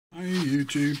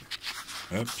YouTube.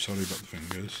 Oh, sorry about the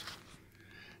fingers.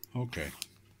 Okay.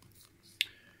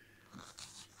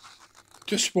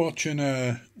 Just watching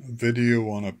a video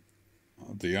on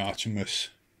the Artemis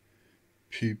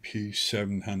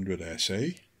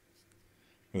Pp700sa,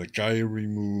 where a guy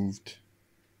removed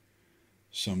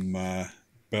some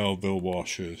Belleville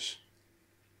washers,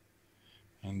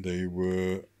 and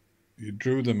you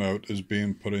drew them out as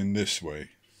being put in this way.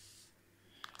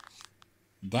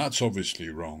 That's obviously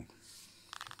wrong.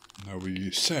 Now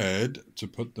we said to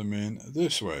put them in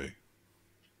this way,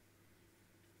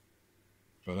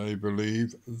 but I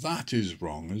believe that is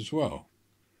wrong as well,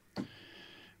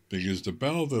 because the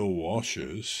Belleville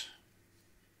washers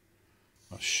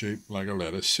are shaped like a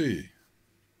letter C.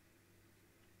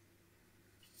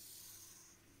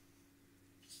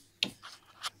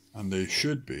 And they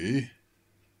should be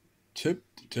tip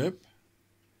to tip,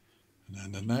 and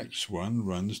then the next one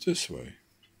runs this way.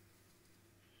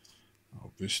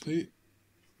 Obviously,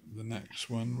 the next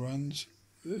one runs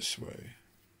this way.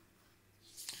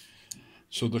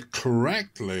 So the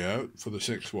correct layout for the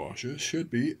 6 washers should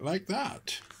be like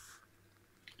that.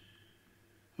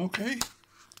 Okay,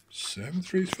 7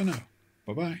 3s for now.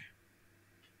 Bye-bye.